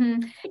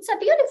 It's a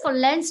beautiful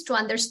lens to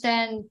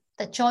understand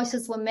the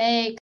choices we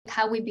make,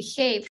 how we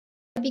behave.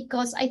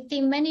 Because I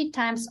think many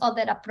times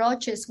other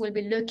approaches will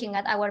be looking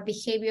at our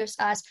behaviors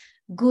as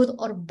good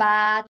or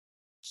bad,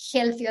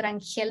 healthy or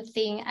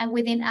unhealthy. And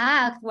within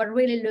ACT, we're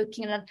really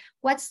looking at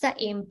what's the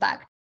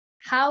impact?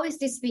 How is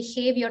this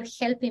behavior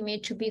helping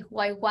me to be who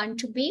I want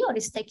to be, or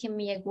is taking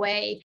me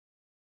away?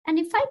 And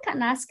if I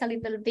can ask a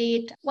little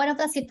bit, one of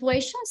the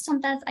situations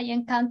sometimes I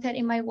encounter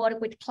in my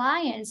work with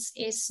clients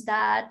is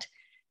that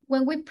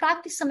when we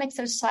practice some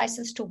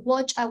exercises to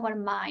watch our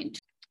mind,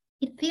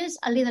 it feels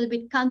a little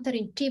bit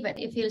counterintuitive.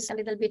 It feels a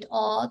little bit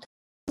odd.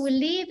 We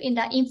live in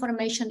the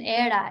information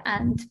era,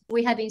 and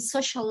we have been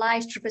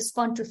socialized to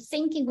respond to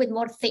thinking with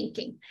more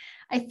thinking.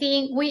 I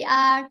think we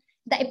are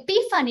the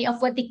epiphany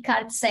of what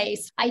Descartes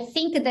says. I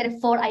think,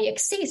 therefore I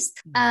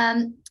exist.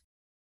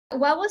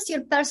 What was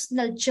your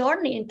personal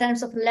journey in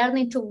terms of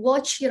learning to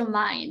watch your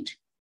mind?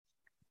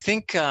 I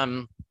think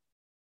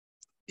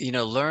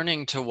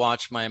learning to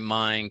watch my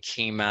mind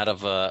came out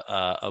of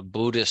a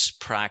Buddhist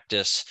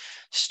practice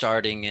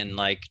starting in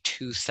like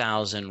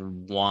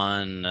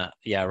 2001.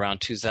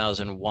 Around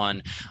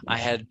 2001. I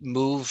had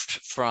moved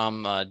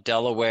from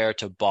Delaware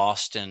to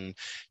Boston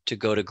to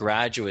go to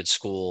graduate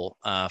school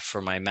for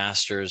my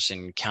master's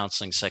in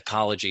counseling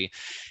psychology.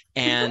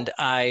 And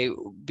I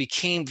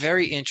became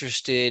very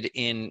interested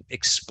in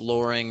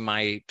exploring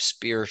my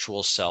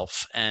spiritual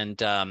self. And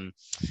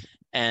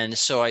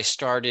so I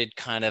started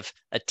kind of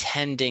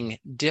attending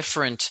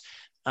different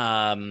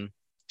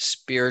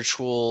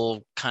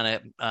spiritual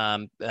kind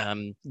of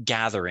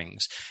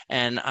gatherings.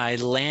 And I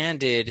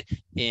landed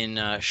in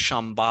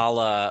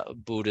Shambhala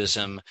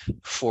Buddhism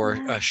for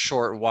a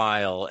short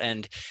while.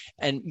 And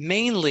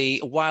mainly,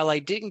 while I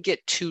didn't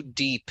get too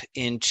deep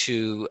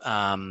into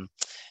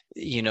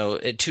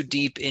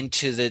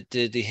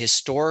the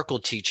historical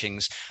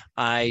teachings,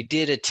 I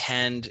did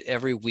attend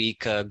every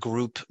week a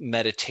group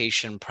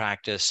meditation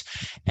practice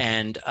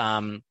and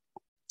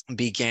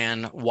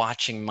began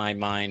watching my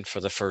mind for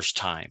the first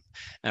time.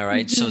 All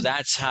right. So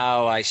that's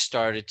how I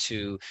started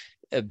to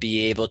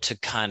be able to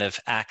kind of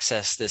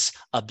access this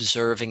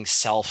observing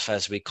self,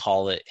 as we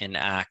call it in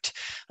ACT,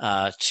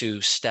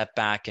 to step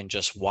back and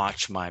just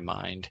watch my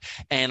mind,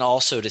 and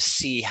also to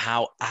see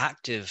how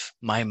active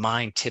my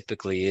mind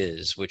typically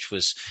is, which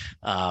was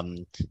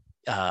kind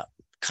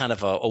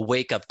of a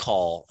wake-up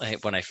call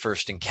when I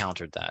first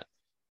encountered that.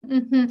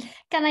 Mm-hmm.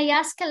 Can I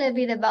ask a little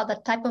bit about the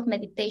type of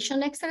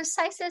meditation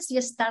exercises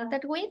you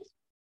started with?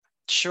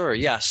 Sure,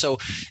 yeah. So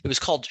it was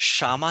called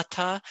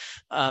shamatha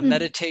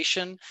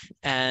meditation,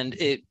 and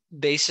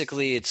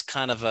it's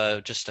kind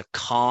of just a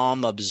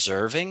calm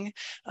observing.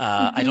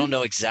 I don't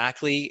know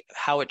exactly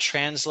how it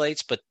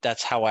translates, but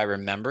that's how I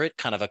remember it,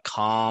 kind of a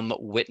calm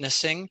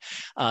witnessing.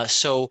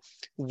 So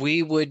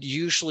we would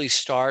usually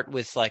start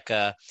with like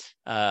a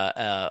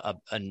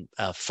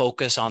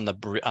focus on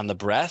the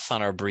breath,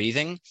 on our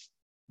breathing,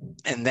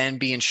 and then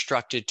be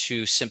instructed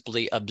to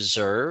simply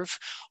observe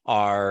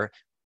our.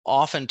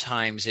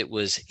 Oftentimes it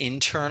was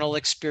internal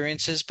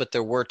experiences, but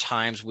there were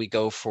times we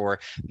go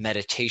for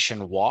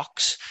meditation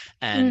walks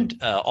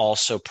and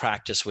also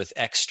practice with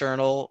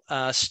external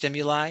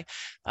stimuli.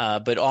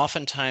 But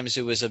oftentimes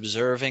it was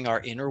observing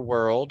our inner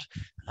world,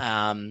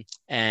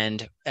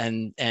 and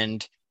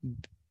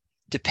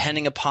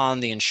depending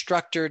upon the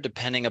instructor,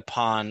 depending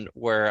upon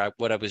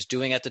what I was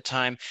doing at the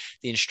time,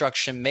 the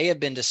instruction may have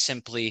been to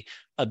simply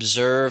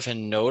observe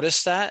and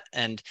notice that.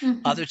 And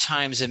other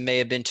times it may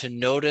have been to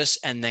notice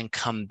and then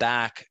come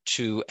back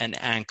to an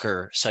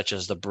anchor, such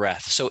as the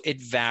breath. So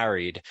it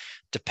varied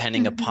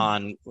depending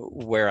upon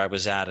where I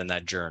was at in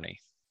that journey.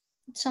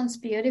 Sounds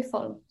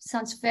beautiful.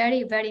 Sounds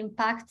very, very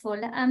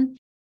impactful.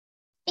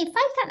 If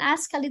I can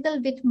ask a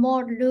little bit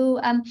more, Lou,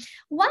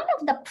 one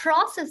of the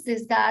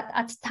processes that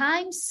at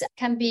times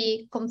can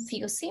be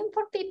confusing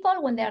for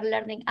people when they're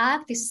learning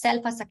ACT is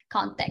self as a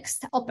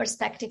context or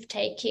perspective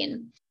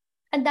taking.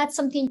 And that's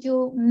something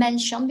you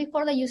mentioned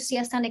before, that you see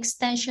as an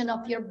extension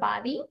of your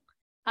body,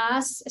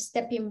 as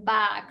stepping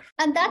back.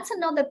 And that's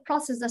another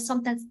process that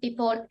sometimes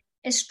people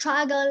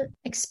struggle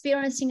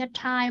experiencing at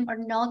time or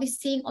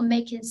noticing or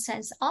making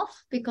sense of,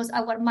 because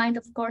our mind,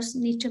 of course,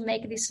 need to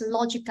make this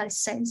logical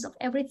sense of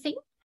everything.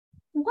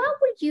 What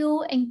would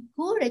you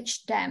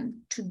encourage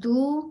them to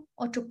do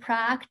or to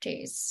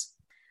practice?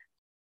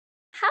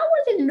 How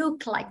would it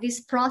look like,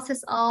 this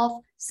process of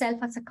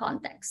self as a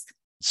context?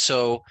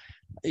 So,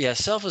 yeah,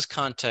 self as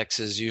context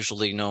is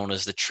usually known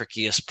as the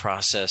trickiest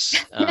process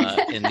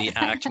in the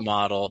ACT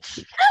model.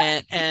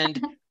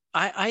 And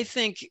I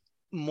think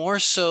more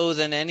so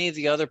than any of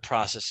the other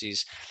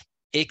processes,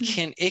 it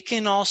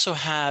can also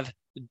have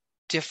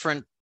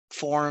different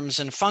forms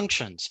and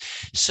functions.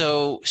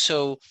 So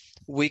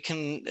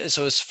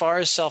as far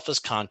as self as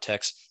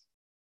context,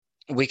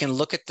 we can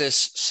look at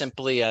this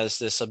simply as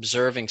this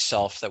observing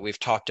self that we've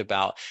talked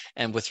about.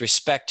 And with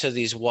respect to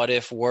these what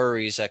if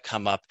worries that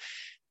come up,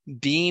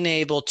 being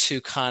able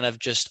to kind of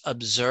just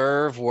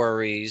observe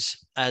worries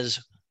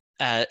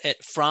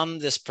from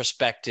this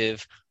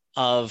perspective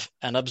of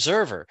an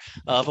observer,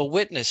 of a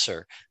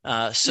witnesser.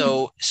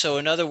 So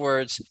in other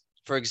words,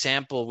 for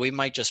example, we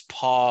might just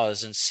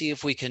pause and see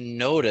if we can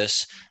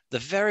notice the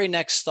very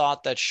next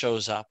thought that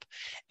shows up.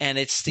 And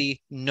it's the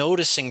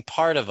noticing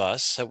part of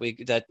us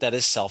that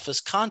is self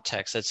as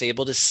context, that's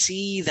able to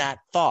see that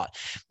thought.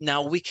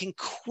 Now we can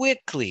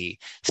quickly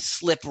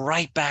slip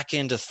right back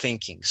into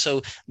thinking.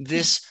 So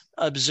this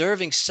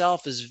observing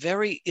self is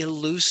very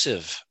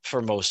elusive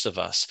for most of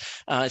us.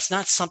 It's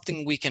not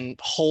something we can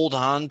hold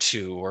on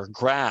to or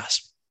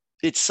grasp.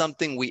 It's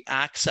something we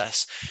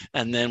access,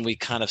 and then we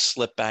kind of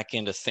slip back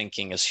into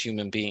thinking as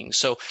human beings.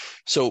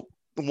 So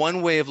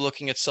one way of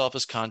looking at self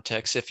as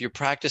context, if you're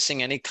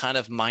practicing any kind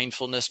of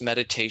mindfulness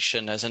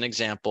meditation, as an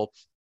example,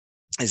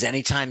 is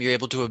anytime you're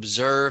able to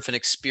observe an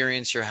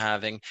experience you're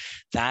having,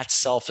 that's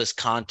self as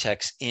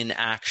context in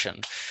action.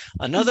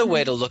 Another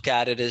way to look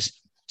at it is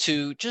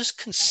to just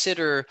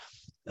consider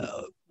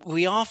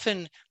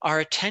our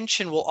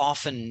attention will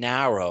often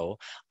narrow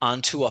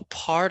onto a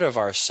part of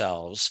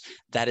ourselves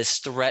that is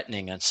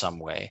threatening in some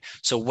way.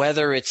 So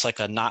whether it's like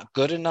a not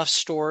good enough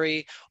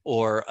story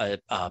or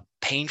a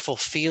painful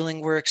feeling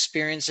we're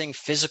experiencing,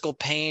 physical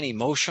pain,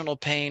 emotional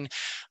pain,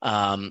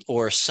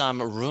 or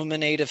some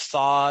ruminative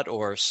thought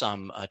or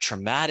some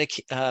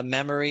traumatic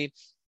memory,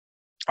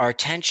 our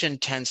attention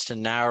tends to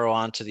narrow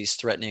onto these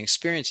threatening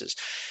experiences.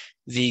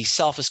 The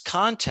self as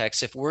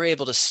context, if we're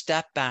able to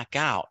step back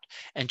out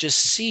and just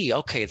see,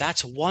 okay,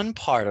 that's one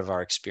part of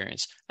our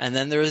experience. And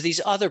then there are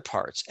these other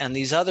parts and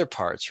these other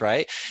parts,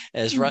 right?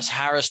 As Russ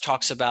Harris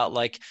talks about,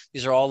 like,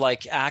 these are all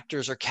like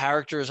actors or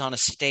characters on a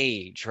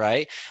stage,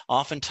 right?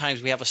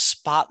 Oftentimes we have a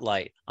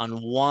spotlight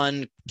on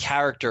one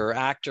character or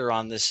actor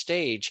on this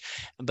stage,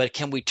 but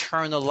can we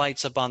turn the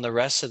lights up on the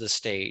rest of the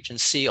stage and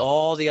see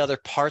all the other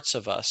parts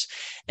of us?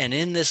 And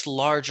in this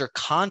larger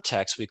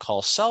context we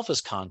call self as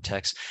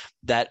context,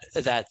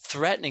 that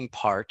threatening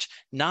part,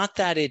 not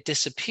that it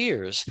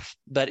disappears,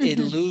 but it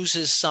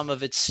loses some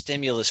of its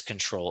stimulus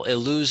control. It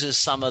loses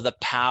some of the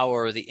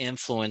power or the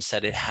influence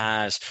that it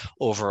has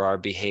over our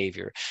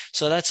behavior.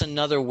 So that's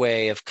another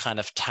way of kind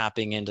of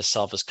tapping into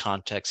self as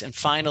context. And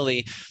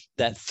finally,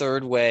 that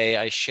third way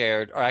I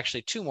shared, or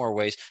actually two more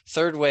ways.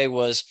 Third way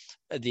was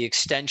the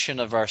extension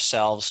of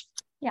ourselves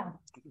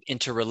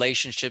into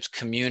relationships,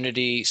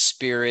 community,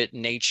 spirit,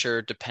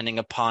 nature, depending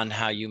upon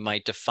how you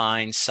might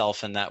define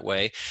self in that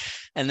way.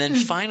 And then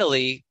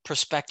finally,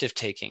 perspective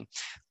taking,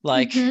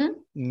 like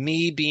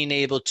me being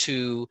able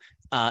to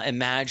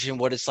imagine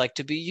what it's like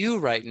to be you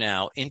right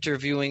now,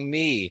 interviewing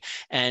me,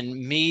 and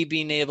me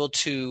being able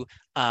to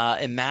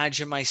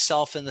imagine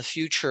myself in the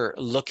future,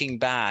 looking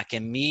back,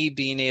 and me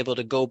being able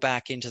to go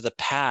back into the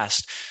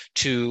past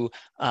to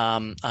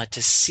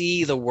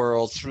see the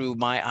world through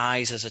my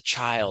eyes as a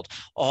child.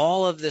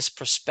 All of this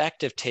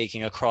perspective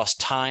taking across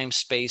time,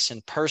 space,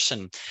 and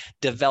person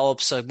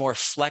develops a more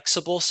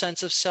flexible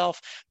sense of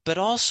self, but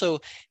also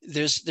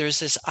there's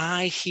this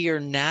I here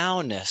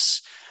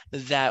nowness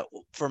that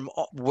from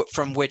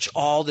which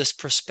all this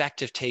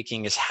perspective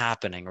taking is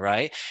happening,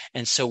 right?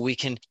 And so we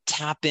can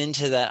tap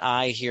into that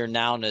I here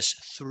nowness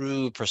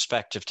through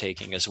perspective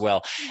taking as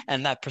well.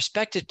 And that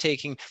perspective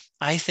taking,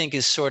 I think,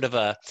 is sort of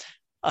a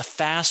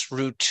fast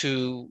route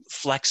to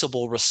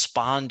flexible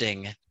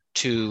responding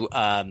to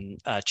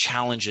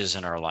challenges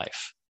in our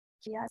life.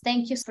 Yeah,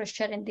 thank you for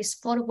sharing these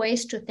 4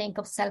 ways to think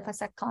of self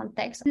as a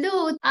context.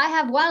 Lou, I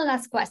have one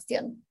last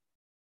question.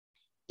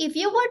 If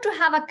you were to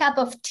have a cup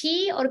of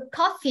tea or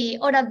coffee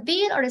or a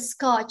beer or a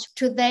scotch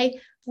today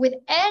with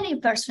any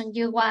person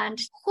you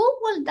want, who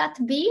will that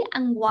be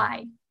and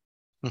why?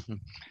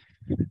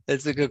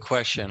 That's a good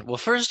question. Well,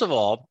 first of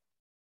all,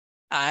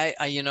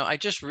 I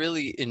just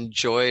really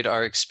enjoyed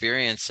our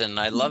experience, and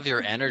I love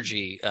your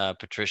energy,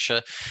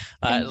 Patricia.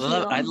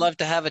 I'd love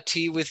to have a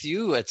tea with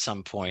you at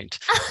some point.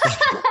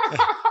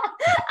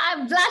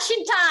 I'm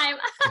blushing time.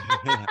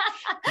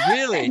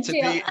 Really,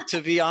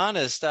 to be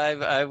honest,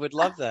 I would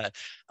love that.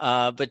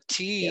 But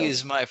tea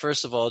is my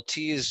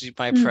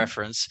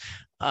preference.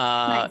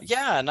 Nice.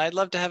 Yeah, and I'd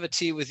love to have a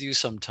tea with you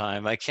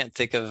sometime. I can't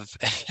think of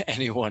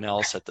anyone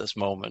else at this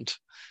moment.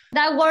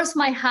 That warms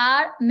my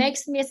heart,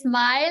 makes me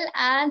smile,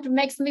 and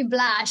makes me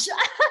blush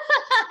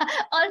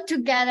all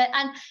together.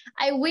 And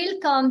I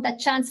welcome the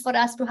chance for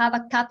us to have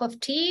a cup of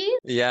tea.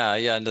 Yeah,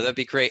 no, that'd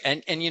be great.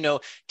 And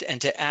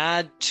to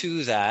add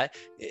to that,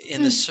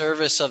 in the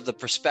service of the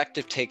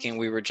perspective taking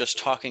we were just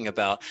talking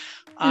about,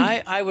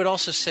 I would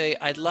also say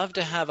I'd love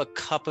to have a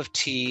cup of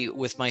tea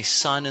with my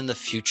son in the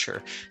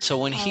future. So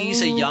when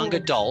he's a young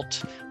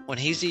adult,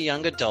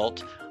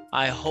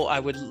 I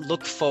would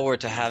look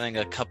forward to having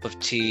a cup of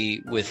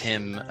tea with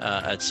him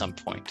at some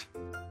point.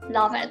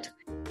 Love it.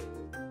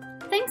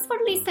 Thanks for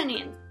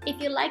listening. If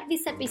you like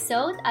this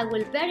episode, I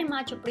will very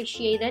much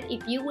appreciate it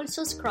if you will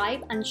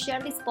subscribe and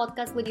share this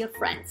podcast with your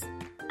friends.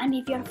 And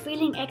if you're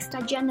feeling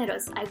extra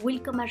generous, I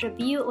welcome a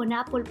review on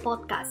Apple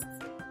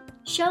Podcasts.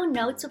 Show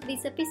notes of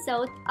this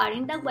episode are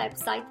in the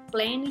website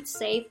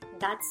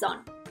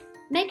playingitsafe.zone.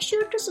 Make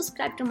sure to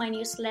subscribe to my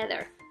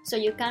newsletter so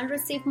you can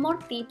receive more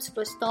tips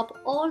to stop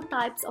all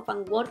types of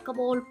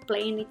unworkable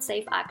playing it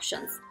safe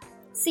actions.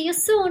 See you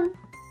soon!